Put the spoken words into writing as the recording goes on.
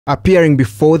Appearing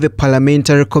before the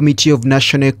Parliamentary Committee of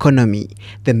National Economy,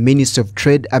 the Minister of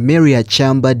Trade Amelia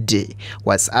Kyambadde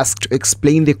was asked to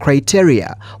explain the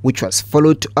criteria which was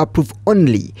followed to approve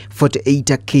only 48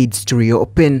 arcades to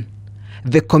reopen.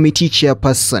 The committee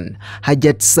chairperson,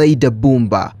 Hajat Saida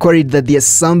Bumba, queried that there are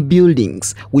some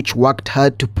buildings which worked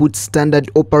hard to put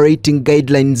standard operating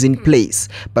guidelines in place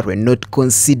but were not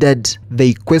considered.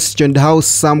 They questioned how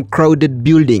some crowded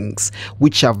buildings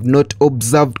which have not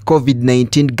observed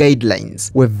COVID-19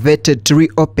 guidelines were vetted to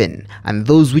reopen, and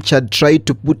those which had tried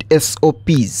to put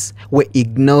SOPs were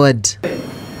ignored.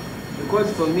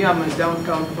 Because for me, I'm a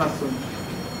downtown person.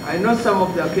 I know some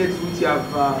of the arcades which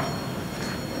have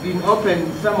been open,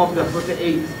 some of the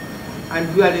 48,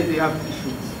 and really they have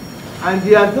issues. And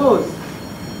there are those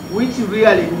which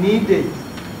really needed,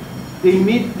 they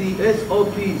meet the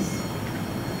SOPs,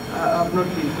 have not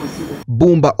been considered.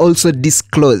 Bumba also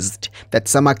disclosed that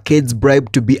some arcades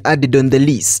bribed to be added on the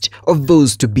list of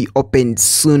those to be opened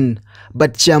soon.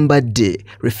 But Kyambadde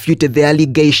refuted the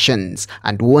allegations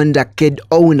and warned arcade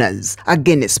owners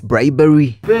against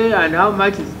bribery. Pay and how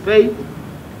much is paid,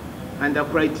 and the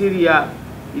criteria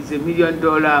is $1 million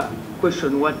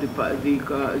question what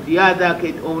the other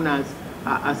arcade owners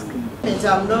are asking.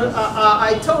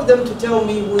 I told them to tell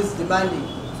me who's demanding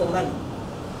for money,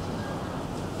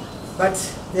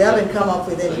 but they haven't come up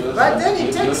with any. But then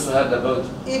it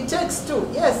takes two.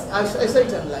 Yes, I saw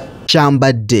it online.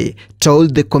 Kyambadde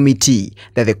told the committee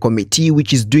that the committee,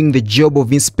 which is doing the job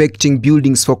of inspecting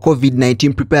buildings for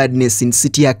COVID-19 preparedness in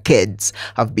city arcades,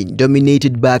 have been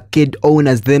dominated by arcade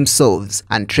owners themselves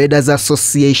and Traders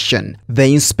Association.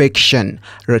 The inspection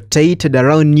rotated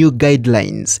around new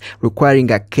guidelines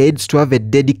requiring arcades to have a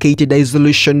dedicated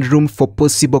isolation room for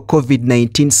possible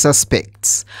COVID-19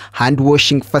 suspects,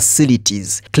 hand-washing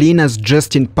facilities, cleaners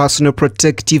dressed in personal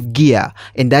protective gear,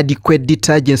 and adequate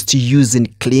detergents to use in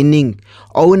cleaning.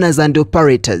 Owners and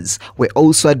operators were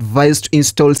also advised to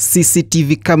install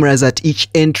CCTV cameras at each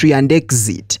entry and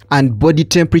exit, and body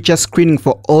temperature screening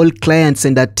for all clients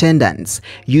and attendants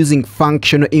using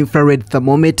functional infrared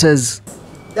thermometers.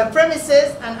 The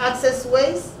premises and access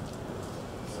ways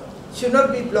should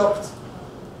not be blocked.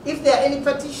 If there are any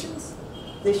partitions,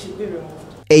 they should be removed.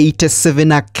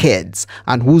 87 arcades,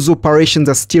 and whose operations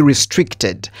are still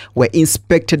restricted, were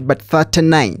inspected, but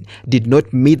 39 did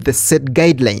not meet the set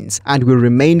guidelines and will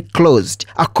remain closed,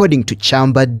 according to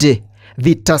Kyambadde.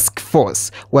 The task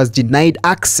force was denied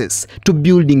access to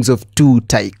buildings of 2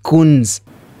 tycoons.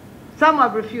 Some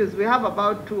have refused. We have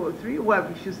about 2 or 3 who have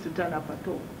refused to turn up at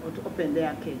all or to open their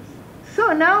arcades.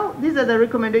 So now these are the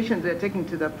recommendations we're taking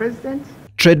to the president.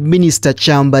 Trade Minister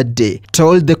Kyambadde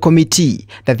told the committee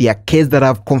that the arcades that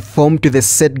have conformed to the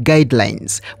set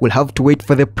guidelines will have to wait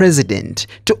for the president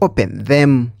to open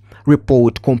them.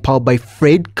 Report compiled by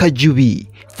Fred Kajubi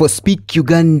for Speak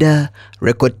Uganda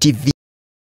Record TV.